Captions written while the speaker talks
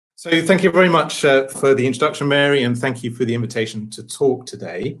So thank you very much for the introduction, Mary, and thank you for the invitation to talk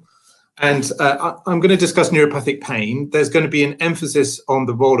today. And I'm going to discuss neuropathic pain. There's going to be an emphasis on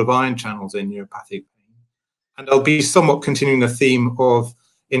the role of ion channels in neuropathic pain. And I'll be somewhat continuing the theme of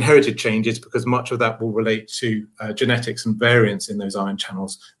inherited changes because much of that will relate to genetics and variants in those ion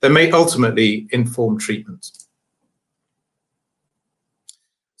channels that may ultimately inform treatment.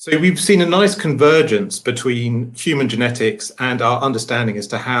 So we've seen a nice convergence between human genetics and our understanding as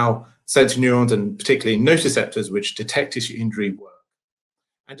to how sensory neurons and particularly nociceptors, which detect tissue injury, work.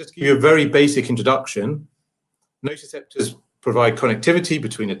 And just to give you a very basic introduction, nociceptors provide connectivity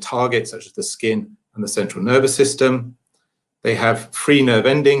between a target such as the skin and the central nervous system. They have free nerve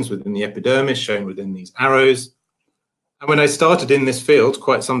endings within the epidermis, shown within these arrows. And when I started in this field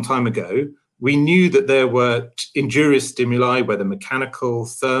quite some time ago, we knew that there were injurious stimuli, whether mechanical,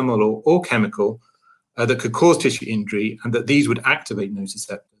 thermal, or chemical, that could cause tissue injury, and that these would activate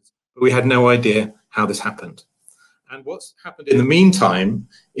nociceptors. But we had no idea how this happened. And what's happened in the meantime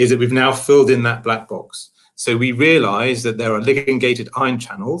is that we've now filled in that black box. So we realize that there are ligand-gated ion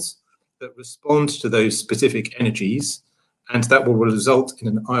channels that respond to those specific energies, and that will result in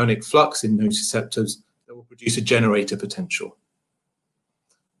an ionic flux in nociceptors that will produce a generator potential.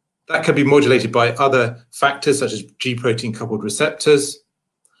 That can be modulated by other factors such as G protein coupled receptors.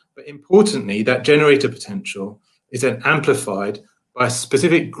 But importantly, that generator potential is then amplified by a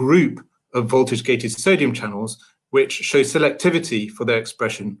specific group of voltage gated sodium channels, which show selectivity for their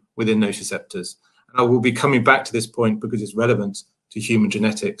expression within nociceptors. And I will be coming back to this point because it's relevant to human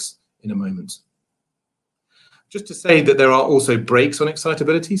genetics in a moment. Just to say that there are also brakes on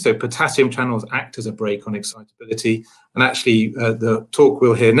excitability. So potassium channels act as a brake on excitability. And actually, the talk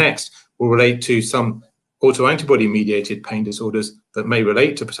we'll hear next will relate to some autoantibody mediated pain disorders that may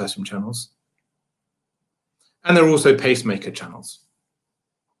relate to potassium channels. And there are also pacemaker channels.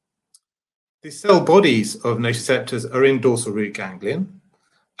 The cell bodies of nociceptors are in dorsal root ganglion.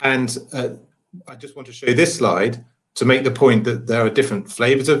 And I just want to show this slide to make the point that there are different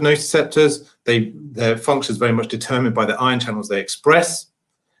flavors of nociceptors. Their function is very much determined by the ion channels they express,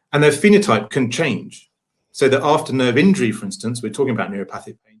 and their phenotype can change. So that after nerve injury, for instance, we're talking about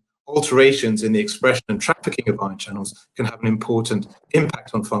neuropathic pain, alterations in the expression and trafficking of ion channels can have an important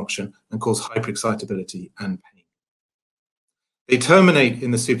impact on function and cause hyperexcitability and pain. They terminate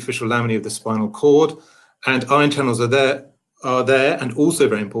in the superficial laminae of the spinal cord, and ion channels are there and also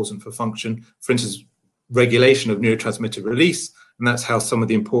very important for function. For instance, regulation of neurotransmitter release, and that's how some of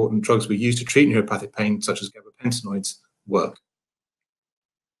the important drugs we use to treat neuropathic pain, such as gabapentinoids, work.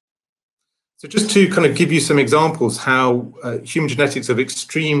 So just to kind of give you some examples how human genetics of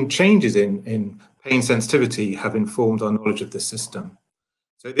extreme changes in pain sensitivity have informed our knowledge of this system.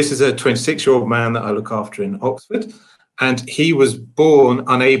 So this is a 26-year-old man that I look after in Oxford, and he was born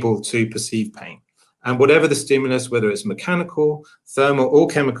unable to perceive pain. And whatever the stimulus, whether it's mechanical, thermal, or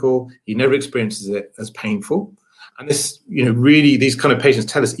chemical, he never experiences it as painful. And this, really, these kind of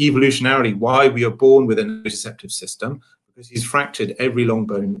patients tell us evolutionarily why we are born with a nociceptive system, because he's fractured every long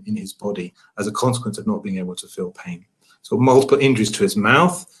bone in his body as a consequence of not being able to feel pain. So multiple injuries to his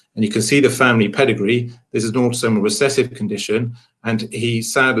mouth, and you can see the family pedigree. This is an autosomal recessive condition, and he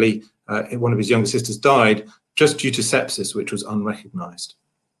sadly, one of his younger sisters died just due to sepsis, which was unrecognized.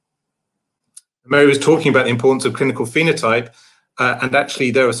 Mary was talking about the importance of clinical phenotype, and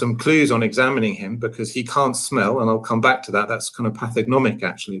actually there are some clues on examining him because he can't smell, and I'll come back to that. That's kind of pathognomic,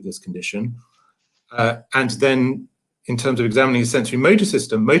 actually, of this condition. And then in terms of examining his sensory motor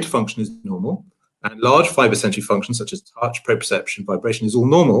system, motor function is normal, and large fiber sensory functions such as touch, proprioception, vibration is all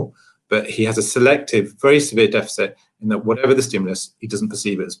normal, but he has a selective, very severe deficit in that whatever the stimulus, he doesn't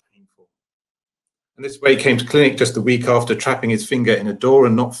perceive it as painful. And this way he came to clinic just a week after trapping his finger in a door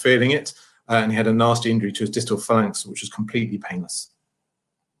and not feeling it. And he had a nasty injury to his distal phalanx, which was completely painless.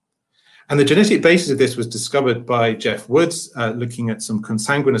 And the genetic basis of this was discovered by Jeff Woods, looking at some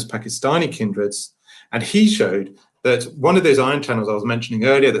consanguineous Pakistani kindreds. And he showed that one of those ion channels I was mentioning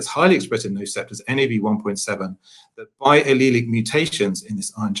earlier that's highly expressed in nociceptors, NAV1.7, that biallelic mutations in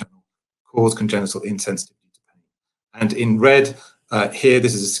this ion channel cause congenital insensitivity to pain. And in red, here,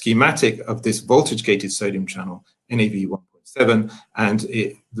 this is a schematic of this voltage-gated sodium channel, NAV1.7, and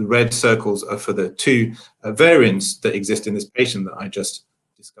the red circles are for the two variants that exist in this patient that I just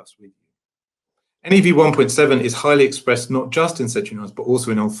discussed with you. NAV1.7 is highly expressed not just in sensory neurons, but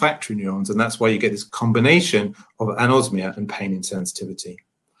also in olfactory neurons, and that's why you get this combination of anosmia and pain insensitivity.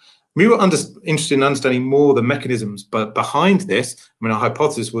 We were interested in understanding more the mechanisms behind this. I mean, our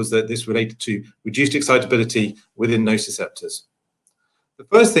hypothesis was that this related to reduced excitability within nociceptors.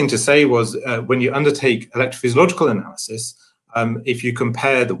 The first thing to say was when you undertake electrophysiological analysis, if you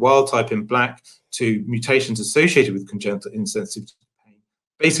compare the wild type in black to mutations associated with congenital insensitivity to pain,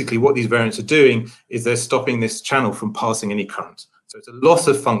 basically what these variants are doing is they're stopping this channel from passing any current. So it's a loss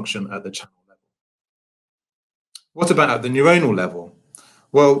of function at the channel level. What about at the neuronal level?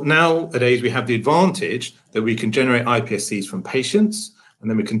 Well, nowadays we have the advantage that we can generate iPSCs from patients, and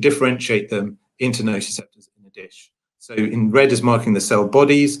then we can differentiate them into nociceptors in a dish. So in red is marking the cell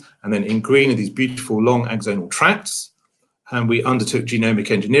bodies, and then in green are these beautiful long axonal tracts. And we undertook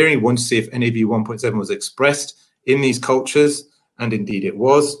genomic engineering, wanted to see if NAV 1.7 was expressed in these cultures, and indeed it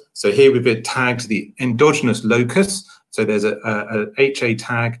was. So here we've tagged the endogenous locus. So there's a HA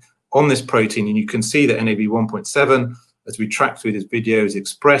tag on this protein, and you can see that NAV 1.7, as we track through this video, is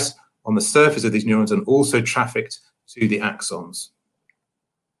expressed on the surface of these neurons and also trafficked to the axons.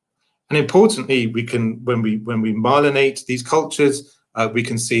 And importantly, we can, when we myelinate these cultures, we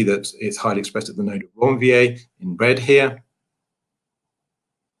can see that it's highly expressed at the node of Ranvier in red here.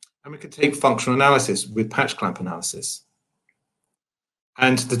 And we can take functional analysis with patch clamp analysis.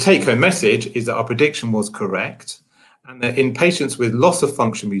 And the take-home message is that our prediction was correct, and that in patients with loss of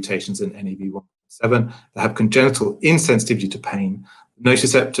function mutations in NAV 1.7 that have congenital insensitivity to pain,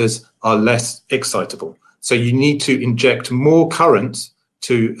 nociceptors are less excitable. So you need to inject more current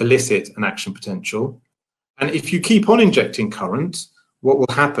to elicit an action potential. And if you keep on injecting current, what will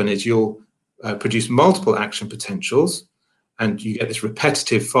happen is you'll produce multiple action potentials, and you get this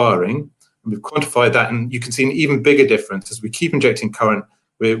repetitive firing. And we've quantified that, and you can see an even bigger difference. As we keep injecting current,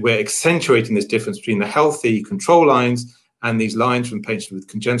 we're accentuating this difference between the healthy control lines and these lines from patients with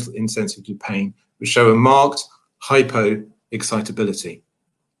congenital insensitivity to pain, which show a marked hypo-excitability.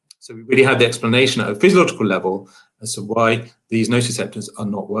 So we really have the explanation at a physiological level as to why these nociceptors are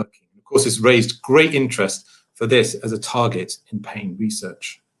not working. Of course, it's raised great interest for this as a target in pain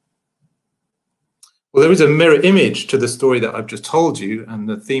research. Well, there is a mirror image to the story that I've just told you, and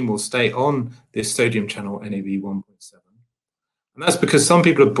the theme will stay on this sodium channel NAV 1.7. And that's because some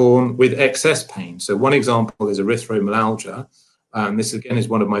people are born with excess pain. So one example is erythromelalgia. This again is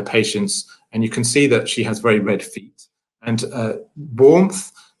one of my patients, and you can see that she has very red feet. And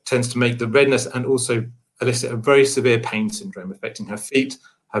warmth tends to make the redness and also elicit a very severe pain syndrome affecting her feet,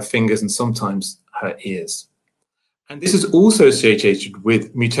 her fingers, and sometimes her ears. And this is also associated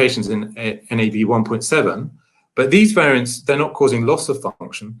with mutations in NAV 1.7, but these variants, they're not causing loss of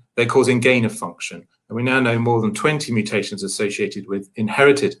function, they're causing gain of function. And we now know more than 20 mutations associated with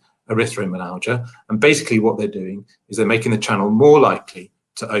inherited erythromelalgia. And basically what they're doing is they're making the channel more likely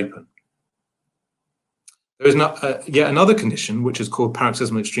to open. There is yet another condition, which is called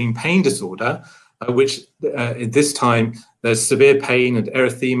paroxysmal extreme pain disorder, which at this time there's severe pain and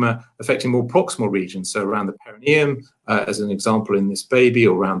erythema affecting more proximal regions, so around the perineum, as an example in this baby,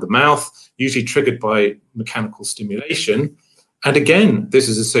 or around the mouth, usually triggered by mechanical stimulation. And again, this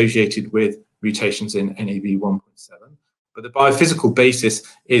is associated with mutations in NAV 1.7, but the biophysical basis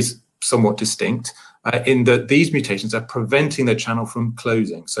is somewhat distinct in that these mutations are preventing the channel from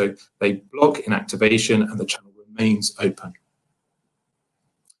closing. So they block inactivation and the channel remains open.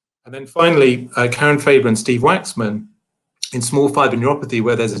 And then finally, Karen Faber and Steve Waxman, in small fiber neuropathy,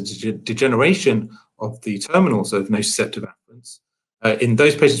 where there's a degeneration of the terminals of nociceptive afferents, in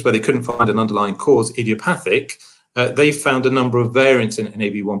those patients where they couldn't find an underlying cause, idiopathic, they found a number of variants in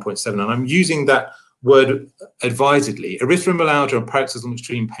NAV 1.7. And I'm using that word advisedly. Erythromelalgia and paroxysmal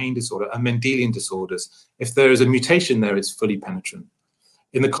extreme pain disorder are Mendelian disorders. If there is a mutation there, it's fully penetrant.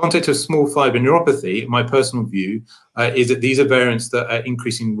 In the context of small fiber neuropathy, my personal view is that these are variants that are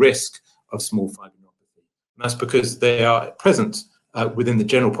increasing risk of small fiber neuropathy. And that's because they are present within the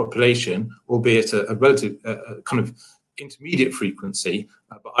general population, albeit a relative kind of intermediate frequency,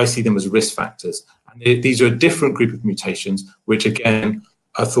 but I see them as risk factors. And these are a different group of mutations, which again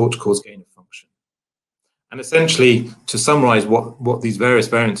are thought to cause gain of function. And essentially, to summarize what these various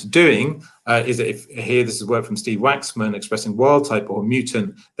variants are doing, is that here, this is work from Steve Waxman expressing wild type or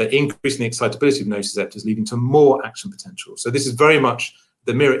mutant, they're increasing the excitability of nociceptors, leading to more action potential. So this is very much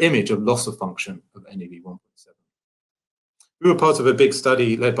the mirror image of loss of function of NAV 1.7. We were part of a big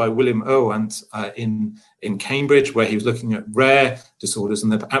study led by William Irwant in Cambridge, where he was looking at rare disorders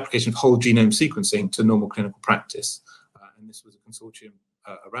and the application of whole genome sequencing to normal clinical practice. And this was a consortium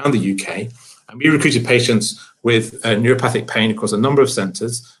around the UK. And we recruited patients with neuropathic pain across a number of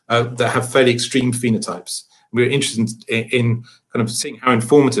centres that have fairly extreme phenotypes. We were interested in kind of seeing how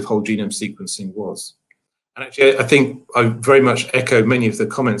informative whole genome sequencing was. And actually, I think I very much echo many of the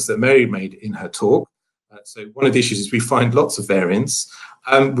comments that Mary made in her talk. So one of the issues is we find lots of variants.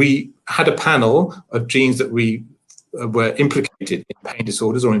 We had a panel of genes that we were implicated in pain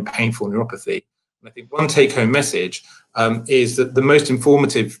disorders or in painful neuropathy. And I think one take-home message is that the most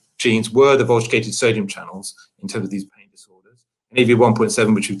informative genes were the voltage-gated sodium channels in terms of these pain disorders.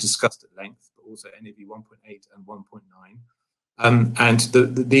 NaV1.7, which we've discussed at length, but also NaV1.8 and 1.9. And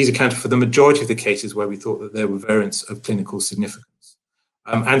these accounted for the majority of the cases where we thought that there were variants of clinical significance.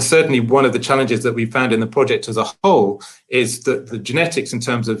 And certainly one of the challenges that we found in the project as a whole is that the genetics in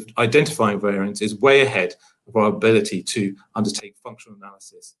terms of identifying variants is way ahead of our ability to undertake functional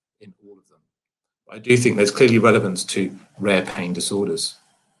analysis in all of them. But I do think there's clearly relevance to rare pain disorders.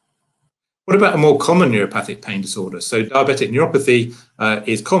 What about a more common neuropathic pain disorder? So diabetic neuropathy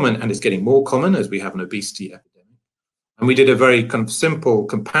is common and is getting more common as we have an obesity epidemic. And we did a very kind of simple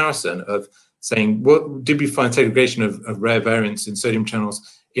comparison of saying, what did we find segregation of rare variants in sodium channels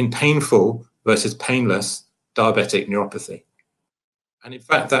in painful versus painless diabetic neuropathy? And in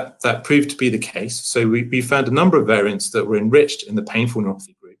fact, that proved to be the case. So we found a number of variants that were enriched in the painful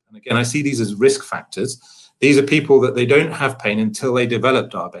neuropathy group. And again, I see these as risk factors. These are people that they don't have pain until they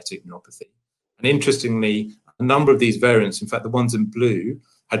develop diabetic neuropathy. And interestingly, a number of these variants, in fact, the ones in blue,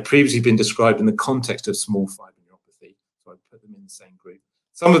 had previously been described in the context of small fiber neuropathy. So I put them in the same group.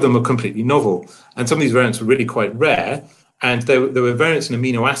 Some of them are completely novel, and some of these variants were really quite rare. And there were variants in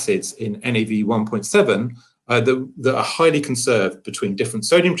amino acids in NaV1.7 that are highly conserved between different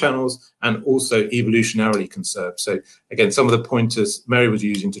sodium channels and also evolutionarily conserved. So again, some of the pointers Mary was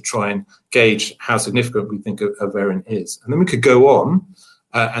using to try and gauge how significant we think a variant is. And then we could go on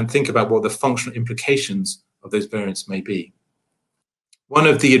and think about what the functional implications of those variants may be. One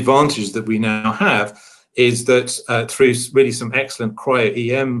of the advantages that we now have is that through really some excellent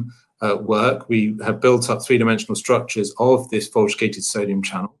cryo-EM work, we have built up three-dimensional structures of this voltage-gated sodium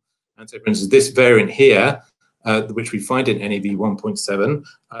channel. And so, for instance, this variant here, which we find in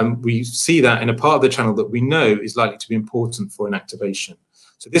NaV1.7, we see that in a part of the channel that we know is likely to be important for inactivation.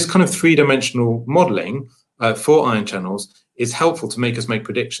 So this kind of three-dimensional modeling for ion channels is helpful to make us make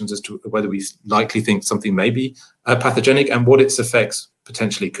predictions as to whether we likely think something may be pathogenic and what its effects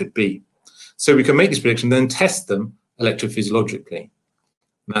potentially could be. So we can make these predictions and then test them electrophysiologically.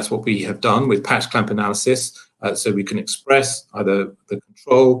 And that's what we have done with patch clamp analysis. So we can express either the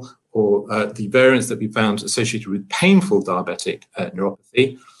control or the variants that we found associated with painful diabetic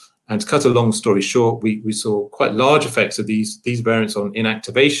neuropathy. And to cut a long story short, we saw quite large effects of these variants on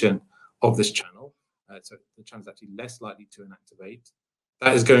inactivation of this channel. So the channel is actually less likely to inactivate.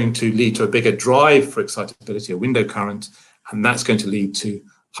 That is going to lead to a bigger drive for excitability, a window current, and that's going to lead to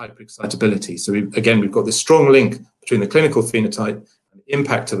hyperexcitability. So we've got this strong link between the clinical phenotype and the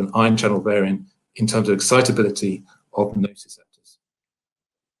impact of an ion channel variant in terms of excitability of nociceptors.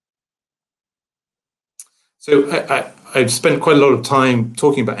 So I've spent quite a lot of time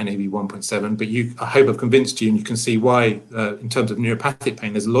talking about NaV1.7, but I hope I've convinced you, and you can see why, in terms of neuropathic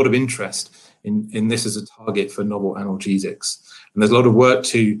pain, there's a lot of interest in this as a target for novel analgesics. And there's a lot of work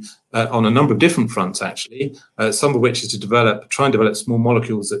on a number of different fronts, actually, some of which is to try and develop small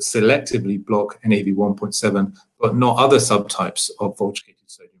molecules that selectively block NaV1.7, but not other subtypes of voltage-gated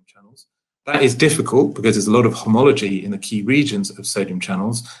sodium channels. That is difficult because there's a lot of homology in the key regions of sodium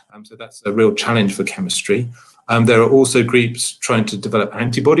channels, so that's a real challenge for chemistry. There are also groups trying to develop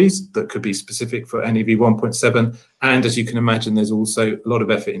antibodies that could be specific for NaV1.7, and as you can imagine, there's also a lot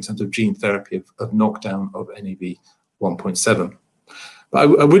of effort in terms of gene therapy of knockdown of NaV1.7. But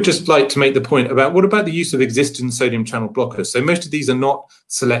I would just like to make the point about what about the use of existing sodium channel blockers? So most of these are not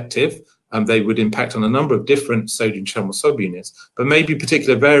selective. They would impact on a number of different sodium channel subunits, but maybe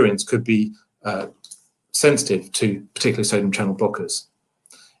particular variants could be sensitive to particular sodium channel blockers.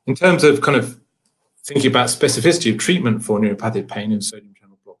 In terms of kind of thinking about specificity of treatment for neuropathic pain in sodium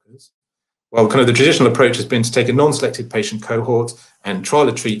channel blockers, well, kind of the traditional approach has been to take a non-selected patient cohort and trial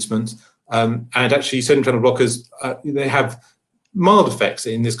a treatment. And actually, sodium channel blockers, they have mild effects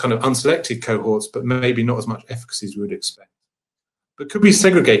in this kind of unselected cohorts, but maybe not as much efficacy as we would expect. But could we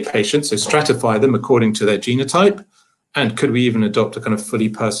segregate patients, so stratify them according to their genotype? And could we even adopt a kind of fully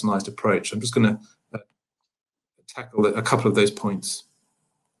personalized approach? I'm just going to tackle a couple of those points.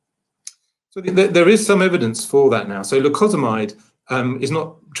 So there is some evidence for that now. So lacosamide is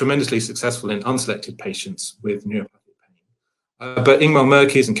not tremendously successful in unselected patients with neuropathic pain. But Ingmar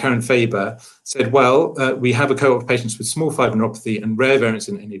Merkes and Karen Faber said, well, we have a cohort of patients with small fiber neuropathy and rare variants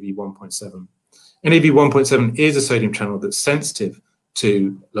in NaV1.7. NaV1.7 is a sodium channel that's sensitive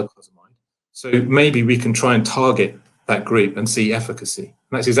to lacosamide. So maybe we can try and target that group and see efficacy.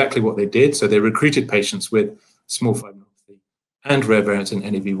 And that's exactly what they did. So they recruited patients with small fiber neuropathy and rare variants in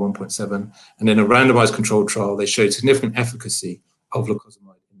NaV1.7. And in a randomized controlled trial, they showed significant efficacy of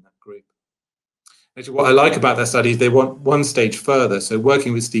lacosamide in that group. Actually, what I like about that study is they went one stage further. So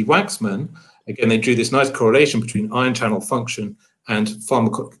working with Steve Waxman again, they drew this nice correlation between ion channel function and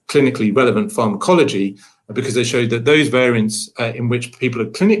clinically relevant pharmacology, because they showed that those variants in which people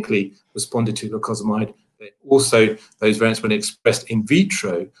had clinically responded to glucosamide, also those variants when expressed in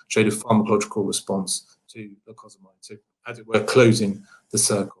vitro showed a pharmacological response to glucosamide. So, as it were, closing the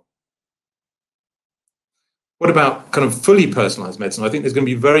circle. What about kind of fully personalized medicine? I think there's going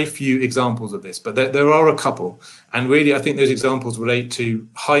to be very few examples of this, but there are a couple. And really, I think those examples relate to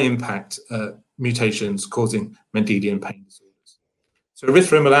high impact mutations causing Mendelian pain disorders. So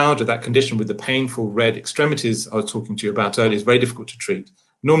erythromelalgia, that condition with the painful red extremities I was talking to you about earlier, is very difficult to treat.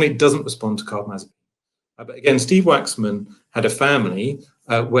 Normally, it doesn't respond to carbamazepine. But again, Steve Waxman had a family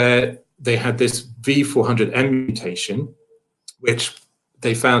where they had this V400M mutation, which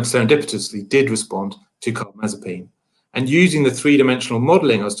they found serendipitously did respond to carbamazepine. And using the three-dimensional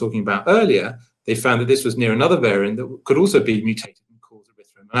modeling I was talking about earlier, they found that this was near another variant that could also be mutated and cause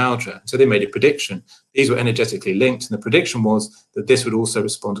erythromelalgia. So they made a prediction. These were energetically linked, and the prediction was that this would also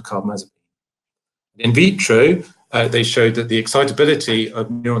respond to carbamazepine. In vitro, they showed that the excitability of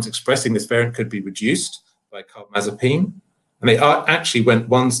neurons expressing this variant could be reduced by carbamazepine. And they actually went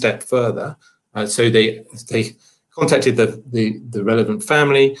one step further. So they contacted the relevant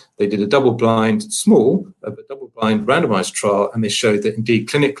family. They did a double-blind, small, but double-blind randomized trial, and they showed that indeed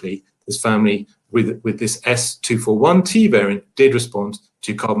clinically, this family with this S241T variant did respond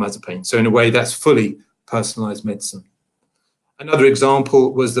to carbamazepine. So in a way, that's fully personalized medicine. Another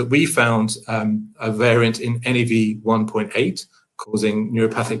example was that we found a variant in NAV 1.8 causing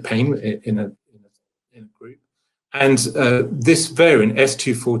neuropathic pain in a group. And this variant,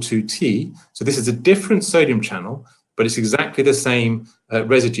 S242T, so this is a different sodium channel, but it's exactly the same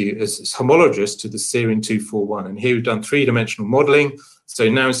residue as it's homologous to the serine 241. And here we've done three-dimensional modeling. So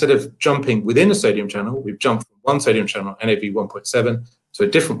now instead of jumping within a sodium channel, we've jumped from one sodium channel, NAV 1.7, to a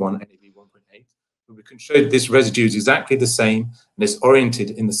different one, NAV 1.8. But we can show that this residue is exactly the same and it's oriented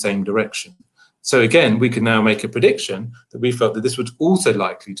in the same direction. So again, we can now make a prediction that we felt that this was also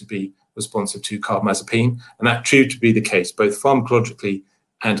likely to be responsive to carbamazepine, and that proved to be the case, both pharmacologically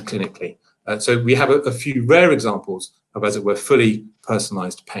and clinically. So we have a few rare examples of, as it were, fully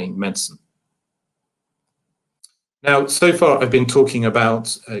personalized pain medicine. Now, so far I've been talking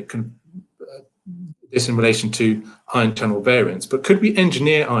about this in relation to ion channel variants, but could we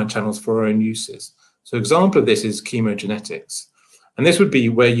engineer ion channels for our own uses? So an example of this is chemogenetics. And this would be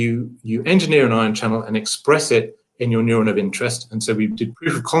where you engineer an ion channel and express it in your neuron of interest. And so we did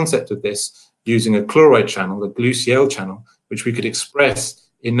proof of concept of this using a chloride channel, a GluCl channel, which we could express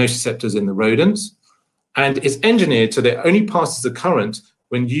in nociceptors in the rodents. And it's engineered so that it only passes the current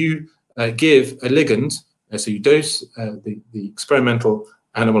when you give a ligand. So you dose the experimental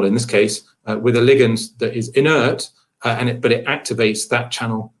animal, in this case, with a ligand that is inert, but it activates that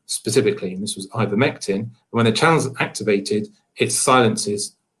channel specifically. And this was ivermectin. And when the channel is activated, it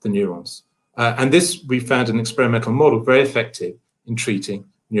silences the neurons. And this, we found in an experimental model, very effective in treating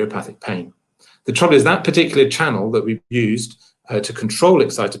neuropathic pain. The trouble is that particular channel that we've used to control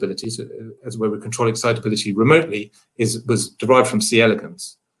excitability, so as where we control excitability remotely, was derived from C.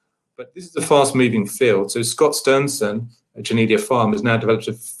 elegans. But this is a fast-moving field. So Scott Sternson at Genedia Farm has now developed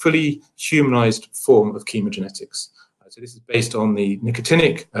a fully humanized form of chemogenetics. So this is based on the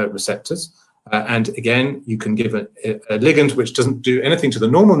nicotinic receptors. And again, you can give a ligand which doesn't do anything to the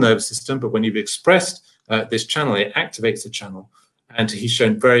normal nervous system, but when you've expressed this channel, it activates the channel. And he's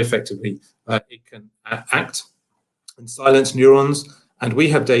shown very effectively it can act and silence neurons. And we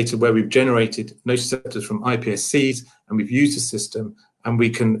have data where we've generated nociceptors from iPSCs, and we've used the system, and we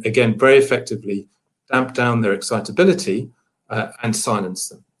can, again, very effectively damp down their excitability and silence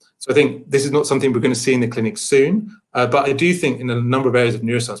them. So I think this is not something we're going to see in the clinic soon, but I do think in a number of areas of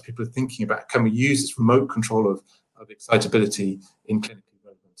neuroscience, people are thinking about, can we use this remote control of excitability in clinically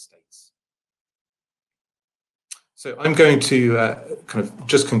relevant states? So I'm going to kind of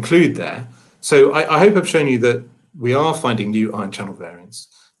just conclude there. So I hope I've shown you that we are finding new ion channel variants.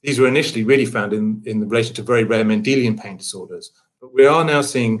 These were initially really found in relation to very rare Mendelian pain disorders, but we are now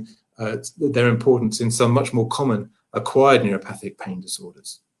seeing their importance in some much more common acquired neuropathic pain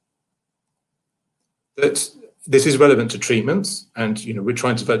disorders. That this is relevant to treatments, and we're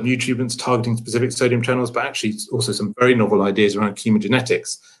trying to develop new treatments targeting specific sodium channels, but actually also some very novel ideas around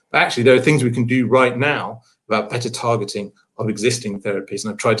chemogenetics. But actually, there are things we can do right now about better targeting of existing therapies,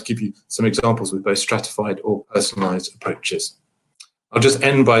 and I've tried to give you some examples with both stratified or personalized approaches. I'll just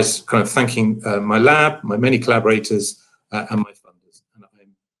end by kind of thanking my lab, my many collaborators, and my funders, and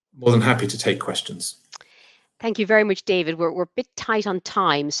I'm more than happy to take questions. Thank you very much, David. We're a bit tight on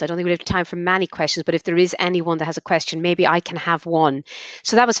time, so I don't think we'll have time for many questions, but if there is anyone that has a question, maybe I can have one.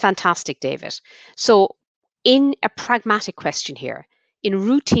 So that was fantastic, David. So in a pragmatic question here, in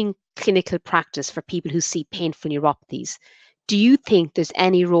routine clinical practice for people who see painful neuropathies, do you think there's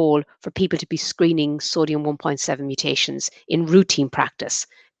any role for people to be screening sodium 1.7 mutations in routine practice?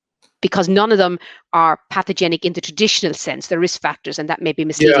 Because none of them are pathogenic in the traditional sense, they're risk factors, and that may be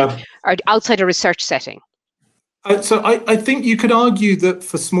misleading, or outside a research setting. So I think you could argue that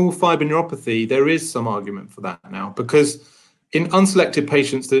for small fiber neuropathy, there is some argument for that now, because in unselected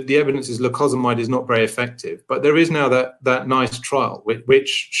patients, the evidence is lacosamide is not very effective. But there is now that nice trial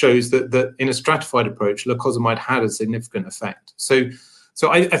which shows that in a stratified approach, lacosamide had a significant effect. So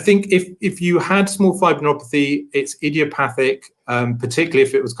I think if you had small fiber neuropathy, it's idiopathic, particularly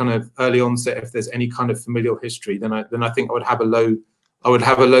if it was kind of early onset, if there's any kind of familial history, then I think I would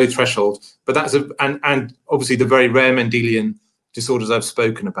have a low threshold. But that's and obviously the very rare Mendelian disorders I've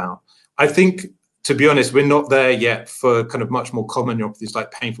spoken about. I think, to be honest, we're not there yet for kind of much more common neuropathies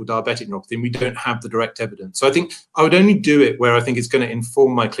like painful diabetic neuropathy, and we don't have the direct evidence. So I think I would only do it where I think it's going to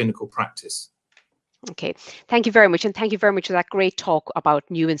inform my clinical practice. Okay, thank you very much. And thank you very much for that great talk about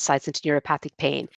new insights into neuropathic pain.